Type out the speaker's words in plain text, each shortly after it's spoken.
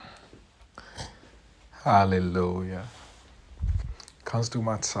Halleluja. Kannst du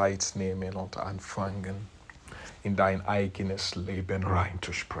mal Zeit nehmen und anfangen, in dein eigenes Leben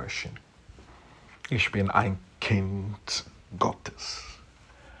reinzusprechen? Ich bin ein Kind Gottes.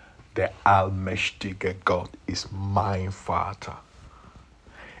 Der allmächtige Gott ist mein Vater.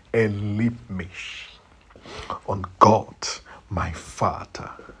 Er liebt mich. Und Gott, mein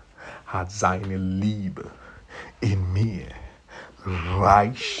Vater, hat seine Liebe in mir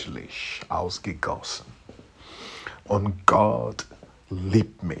reichlich ausgegossen. Und Gott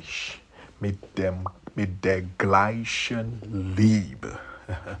liebt mich mit der gleichen Liebe,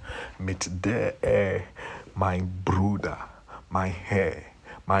 mit der er mein Bruder, mein Herr,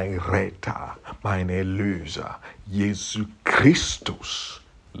 mein Retter, mein Erlöser, Jesus Christus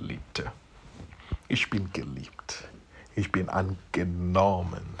liebte. Ich bin geliebt. Ich bin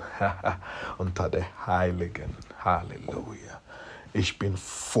angenommen unter der Heiligen. Halleluja. Ich bin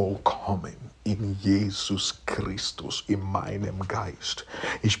vollkommen in Jesus Christus, in meinem Geist.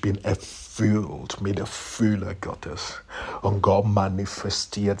 Ich bin erfüllt mit der Fülle Gottes. Und Gott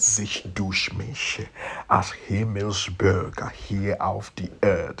manifestiert sich durch mich als Himmelsbürger hier auf die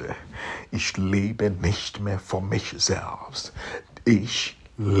Erde. Ich lebe nicht mehr für mich selbst. Ich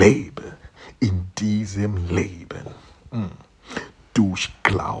lebe in diesem Leben durch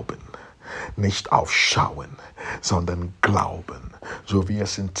Glauben. Nicht aufschauen, sondern glauben. So wie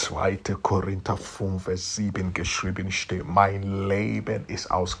es in 2. Korinther 5, Vers 7 geschrieben steht. Mein Leben ist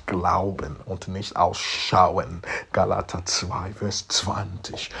aus Glauben und nicht aus Schauen. Galater 2, Vers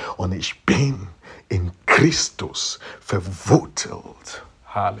 20. Und ich bin in Christus verwurzelt.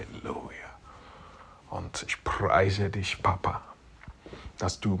 Halleluja. Und ich preise dich, Papa,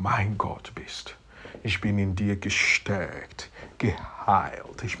 dass du mein Gott bist. Ich bin in dir gestärkt,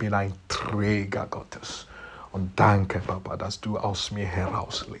 geheilt. Ich bin ein Träger Gottes. Und danke, Papa, dass du aus mir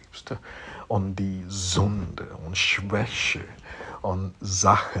herauslebst. Und die Sünde und Schwäche und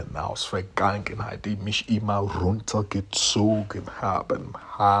Sachen aus Vergangenheit, die mich immer runtergezogen haben,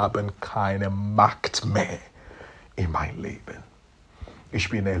 haben keine Macht mehr in mein Leben. Ich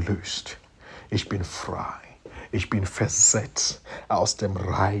bin erlöst. Ich bin frei. Ich bin versetzt aus dem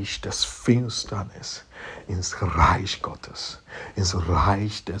Reich des Finsternis ins Reich Gottes, ins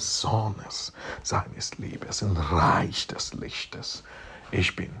Reich des Sohnes seines Liebes, ins Reich des Lichtes.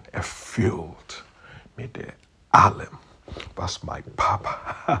 Ich bin erfüllt mit allem, was mein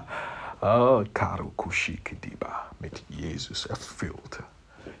Papa, Karo Kushikidiba, mit Jesus erfüllte.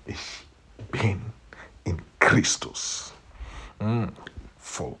 Ich bin in Christus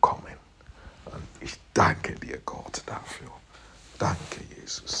vollkommen. Und ich danke dir, Gott, dafür. Danke,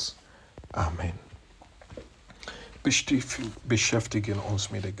 Jesus. Amen. Beschäftigen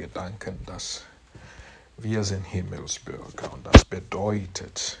uns mit dem Gedanken, dass wir sind Himmelsbürger. Und das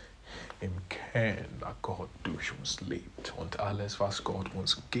bedeutet im Kern, dass Gott durch uns lebt. Und alles, was Gott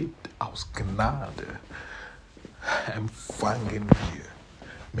uns gibt, aus Gnade, empfangen wir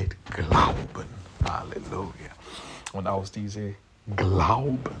mit Glauben. Halleluja. Und aus diesem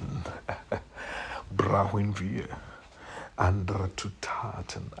Glauben brauchen wir andere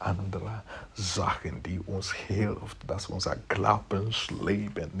Zutaten, andere Sachen, die uns helfen, dass unser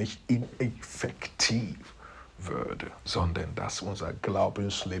Glaubensleben nicht ineffektiv würde, sondern dass unser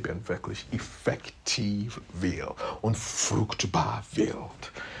Glaubensleben wirklich effektiv wird und fruchtbar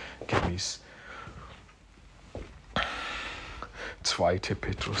wird. Gemäß 2.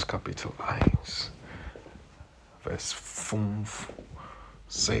 Petrus Kapitel 1, Vers 5,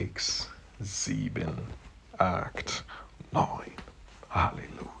 6, 7, 8, 9.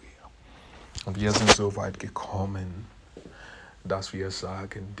 Halleluja. Und wir sind so weit gekommen, dass wir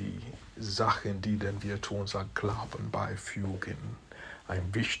sagen, die Sachen, die denn wir zu unserem Glauben beifügen,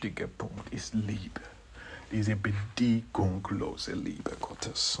 ein wichtiger Punkt ist Liebe. Diese bedingungslose Liebe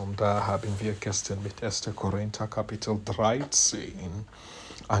Gottes. Und da haben wir gestern mit 1. Korinther Kapitel 13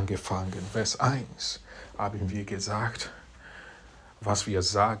 angefangen. Vers 1 haben wir gesagt, was wir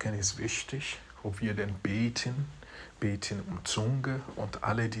sagen ist wichtig, ob wir denn beten um Zunge und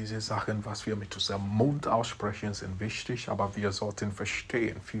alle diese Sachen, was wir mit unserem Mund aussprechen, sind wichtig, aber wir sollten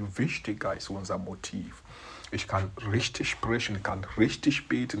verstehen, viel wichtiger ist unser Motiv. Ich kann richtig sprechen, ich kann richtig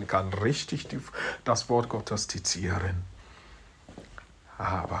beten, ich kann richtig das Wort Gottes zitieren.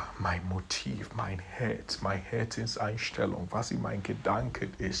 Aber mein Motiv, mein Herzenseinstellung, was in meinen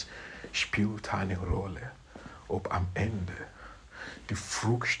Gedanken ist, spielt eine Rolle. Ob am Ende die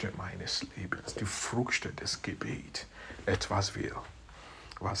Früchte meines Lebens, die Früchte des Gebets etwas will,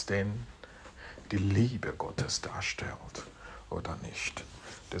 was denn die Liebe Gottes darstellt oder nicht.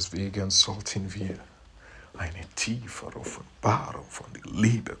 Deswegen sollten wir eine tiefere Offenbarung von der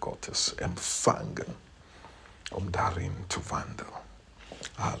Liebe Gottes empfangen um darin zu wandeln.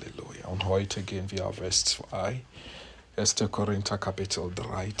 Halleluja. Und heute gehen wir auf Vers 2. 1. Korinther Kapitel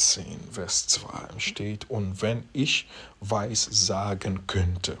 13, Vers 2 steht: Und wenn ich weissagen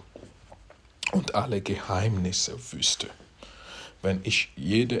könnte und alle Geheimnisse wüsste, wenn ich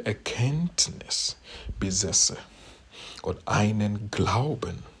jede Erkenntnis besäße und einen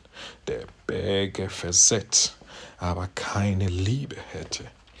Glauben, der Berge versetzt, aber keine Liebe hätte,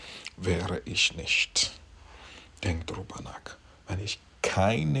 wäre ich nicht. Denk drüber nach. Wenn ich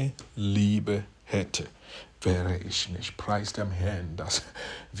keine Liebe hätte, wäre ich nicht. Preis dem Herrn, dass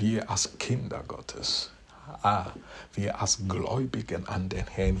wir als Kinder Gottes, wir als Gläubigen an den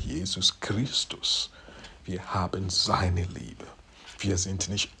Herrn Jesus Christus, wir haben seine Liebe. Wir sind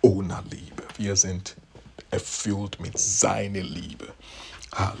nicht ohne Liebe. Wir sind erfüllt mit seiner Liebe.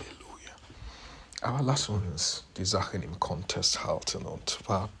 Halleluja. Aber lass uns die Sachen im Kontext halten. Und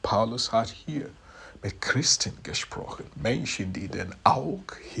Paulus hat hier mit Christen gesprochen, Menschen, die dann auch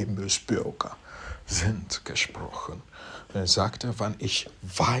Himmelsbürger sind, gesprochen. Und er sagte, wenn ich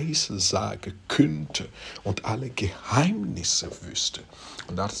weissagen könnte und alle Geheimnisse wüsste.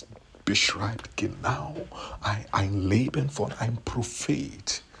 Und das beschreibt genau ein Leben von einem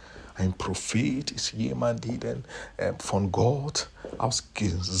Prophet. Ein Prophet ist jemand, der von Gott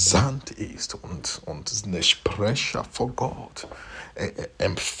ausgesandt ist und ein Sprecher von Gott. Er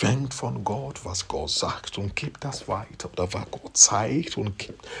empfängt von Gott, was Gott sagt und gibt das weiter. Oder was Gott zeigt und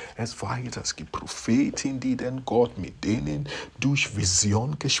gibt es weiter. Es gibt Propheten, die den Gott mit denen durch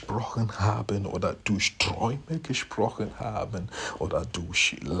Vision gesprochen haben oder durch Träume gesprochen haben oder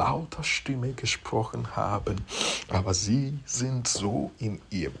durch lauter Stimme gesprochen haben. Aber sie sind so in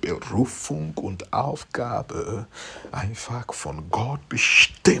ihrer Berufung und Aufgabe einfach von Gott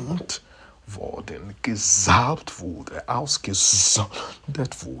bestimmt worden, gesalbt wurde,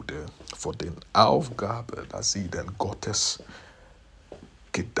 ausgesondert wurde für die Aufgabe, dass sie den Gottes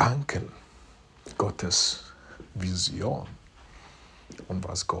Gedanken, Gottes Vision und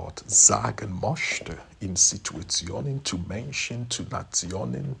was Gott sagen möchte in Situationen, zu Menschen, zu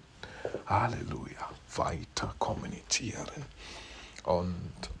Nationen, Halleluja, weiter kommunizieren.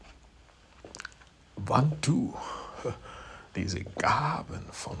 Und wann du diese Gaben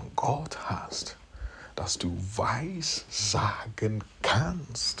von Gott hast, dass du weissagen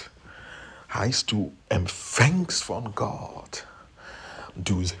kannst, heißt du empfängst von Gott.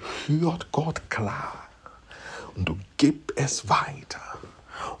 Du hörst Gott klar und du gibst es weiter.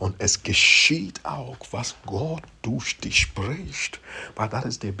 Und es geschieht auch, was Gott durch dich spricht, weil das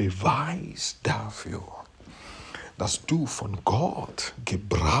ist der Beweis dafür, dass du von Gott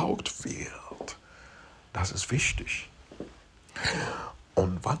gebraucht wirst. Das ist wichtig.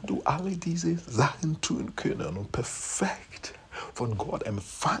 Und wenn du alle diese Sachen tun können und perfekt von Gott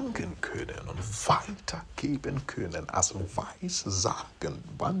empfangen können und weitergeben können als Weissagen,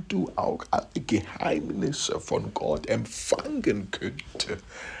 wenn du auch alle Geheimnisse von Gott empfangen könntest,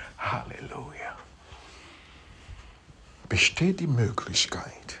 Halleluja, besteht die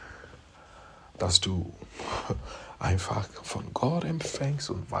Möglichkeit, dass du einfach von Gott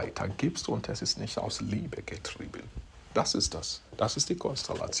empfängst und weitergibst und es ist nicht aus Liebe getrieben. Das ist das. Das ist die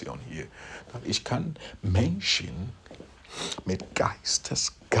Konstellation hier. Ich kann Menschen mit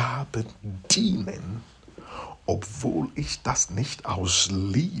Geistesgaben dienen, obwohl ich das nicht aus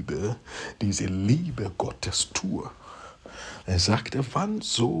Liebe, diese Liebe Gottes tue. Er sagte, wann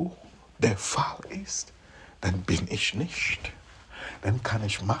so der Fall ist, dann bin ich nicht. Dann kann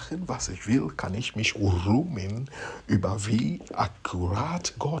ich machen, was ich will, kann ich mich rühmen über wie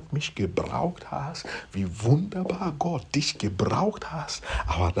akkurat Gott mich gebraucht hat, wie wunderbar Gott dich gebraucht hat,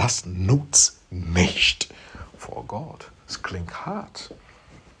 aber das nutzt nicht vor Gott. Es klingt hart,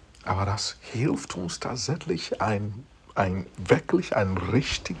 aber das hilft uns tatsächlich wirklich ein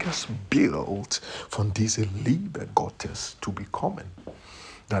richtiges Bild von dieser Liebe Gottes zu bekommen.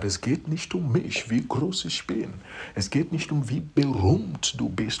 Es geht nicht um mich, wie groß ich bin. Es geht nicht um, wie berühmt du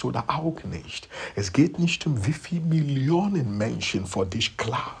bist oder auch nicht. Es geht nicht um, wie viele Millionen Menschen vor dich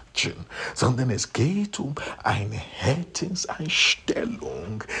klatschen, sondern es geht um eine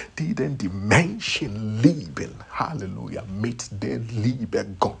Herzenseinstellung, die denn die Menschen lieben. Halleluja, mit der Liebe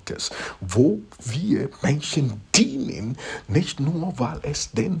Gottes. Wo wir Menschen dienen, nicht nur, weil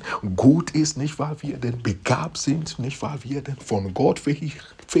es denn gut ist, nicht weil wir denn begabt sind, nicht weil wir denn von Gott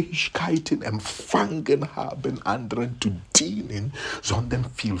Fähigkeiten empfangen haben, anderen zu dienen, sondern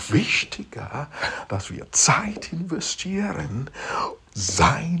viel wichtiger, dass wir Zeit investieren,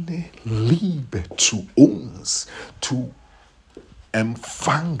 seine Liebe zu uns zu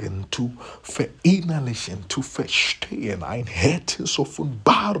empfangen, zu verinnerlichen, zu verstehen, eine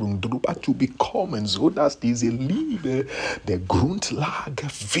Herzensoffenbarung darüber zu bekommen, sodass diese Liebe der Grundlage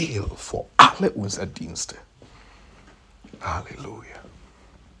wird für alle unsere Dienste. Halleluja.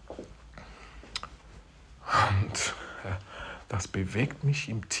 Und das bewegt mich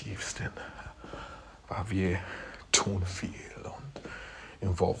im tiefsten, weil wir tun viel und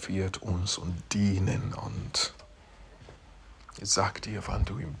involviert uns und dienen. Und ich sag dir, wenn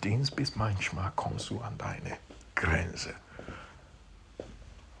du im Dienst bist, manchmal kommst du an deine Grenze.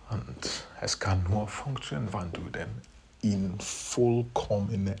 Und es kann nur funktionieren, wenn du denn in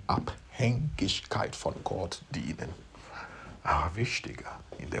vollkommene Abhängigkeit von Gott dienen. Aber wichtiger,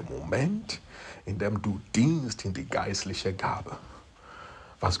 in dem Moment, in dem du dienst in die geistliche Gabe,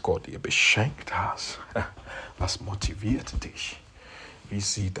 was Gott dir beschenkt hat, was motiviert dich? Wie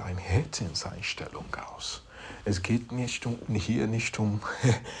sieht deine Herzenseinstellung aus? Es geht hier nicht um,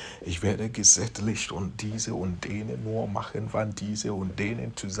 ich werde gesättigt und diese und denen nur machen, wann diese und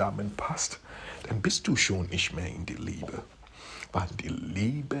denen zusammenpasst. Dann bist du schon nicht mehr in die Liebe. Weil die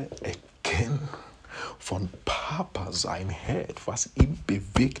Liebe erkennt von Papa sein Herz, was ihn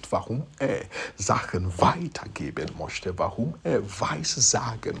bewegt, warum er Sachen weitergeben möchte, warum er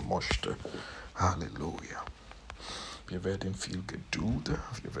Weissagen möchte. Halleluja. Wir werden viel Geduld,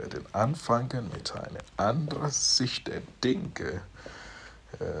 wir werden anfangen mit einer anderen Sicht der Dinge,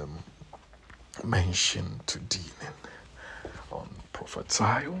 Menschen zu dienen. Und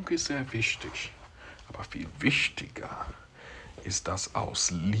Prophezeiung ist sehr wichtig, aber viel wichtiger ist, dass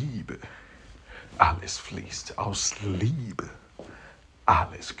aus Liebe alles fließt, aus Liebe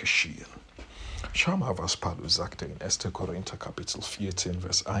alles geschehen. Schau mal, was Paulus sagte in 1. Korinther Kapitel 14,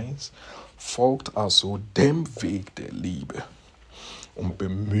 Vers 1. Folgt also dem Weg der Liebe und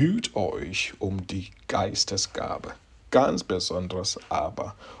bemüht euch um die Geistesgabe, ganz besonders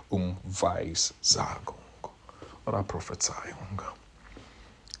aber um Weissagung oder Prophezeiung.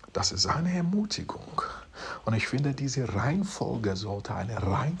 Das ist eine Ermutigung. Und ich finde, diese Reihenfolge sollte eine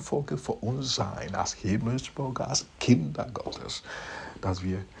Reihenfolge für uns sein, als Himmelsbürger, als Kinder Gottes, dass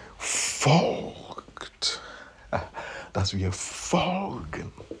wir folgen,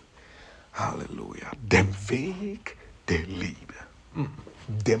 Halleluja, dem Weg der Liebe.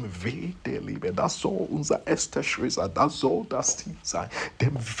 Dem Weg der Liebe, das soll unser erster Schritt sein, das soll das Ziel sein.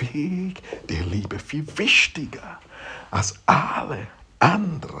 Dem Weg der Liebe, viel wichtiger als alle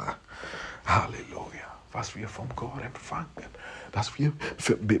andere, Halleluja, was wir von Gott empfangen, dass wir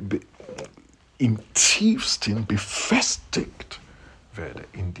im tiefsten befestigt werden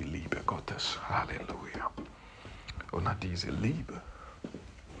in die Liebe Gottes, Halleluja. Und an diese Liebe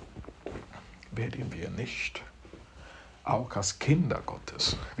werden wir nicht, auch als Kinder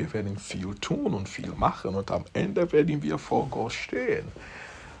Gottes, wir werden viel tun und viel machen und am Ende werden wir vor Gott stehen.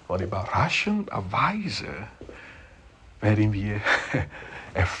 Und überraschenderweise werden wir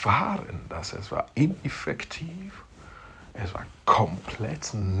erfahren, dass es war ineffektiv, es war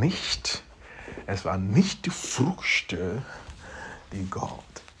komplett nicht, es war nicht die Früchte, die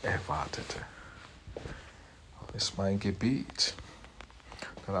Gott erwartete. Das ist mein Gebet,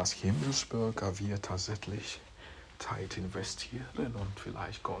 dass als Himmelsbürger wir tatsächlich Zeit investieren und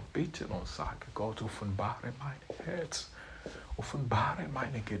vielleicht Gott bitten und sagen, Gott, offenbare mein Herz, offenbare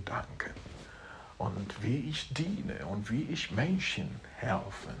meine Gedanken. Und wie ich diene und wie ich Menschen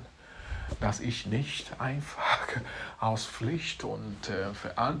helfe, dass ich nicht einfach aus Pflicht und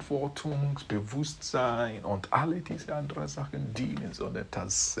Verantwortungsbewusstsein und alle diese anderen Sachen diene, sondern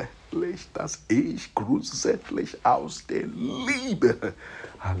tatsächlich, dass ich grundsätzlich aus der Liebe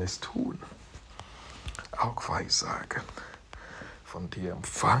alles tun. Auch Weissagen von dir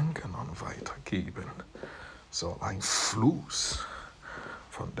empfangen und weitergeben soll ein Fluss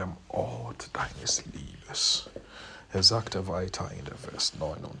von dem Ort deines Liebes. Er sagte weiter in der Vers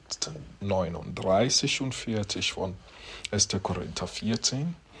 39 und 40 von 1. Korinther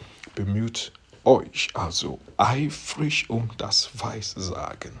 14, bemüht euch also eifrig um das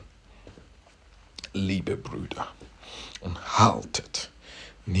Weissagen, liebe Brüder, und haltet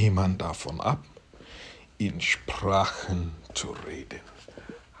niemand davon ab, in Sprachen zu reden.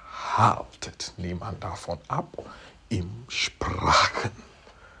 Haltet niemand davon ab, in Sprachen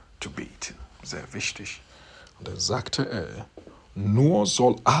zu beten. Sehr wichtig. Und dann sagte er, nur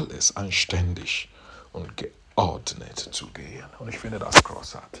soll alles anständig und geordnet zugehen. Und ich finde das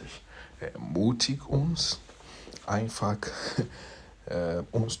großartig. Er ermutigt uns, einfach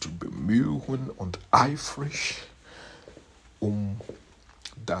uns zu bemühen und eifrig, um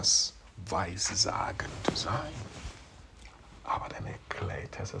das Weissagen zu sein. Aber dann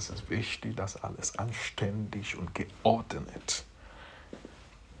erklärt er, es ist wichtig, dass alles anständig und geordnet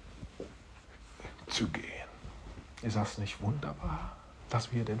zu gehen. Ist das nicht wunderbar,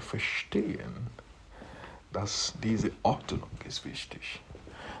 dass wir denn verstehen, dass diese Ordnung ist wichtig?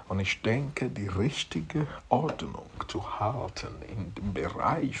 Und ich denke, die richtige Ordnung zu halten in dem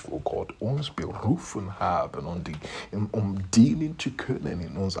Bereich, wo Gott uns berufen haben und um dienen zu können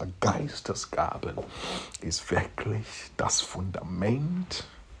in unserer Geistesgaben, ist wirklich das Fundament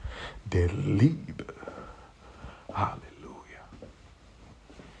der Liebe. Halleluja.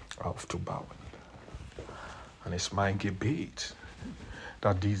 Aufzubauen. Und es ist mein Gebet,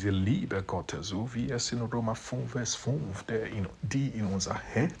 dass diese Liebe Gottes, so wie es in Römer 5, Vers 5, die in unser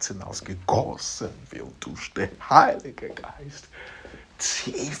Herzen ausgegossen wird durch den Heiligen Geist,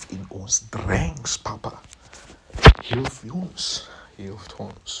 tief in uns drängt, Papa. Hilf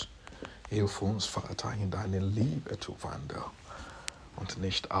uns, Vater, in deine Liebe zu wandeln und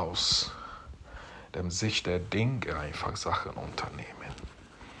nicht aus dem Sicht der Dinge einfach Sachen unternehmen.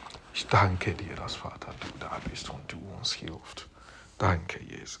 Ich danke dir, dass, Vater, du da bist und du uns hilfst. Danke,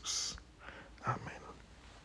 Jesus.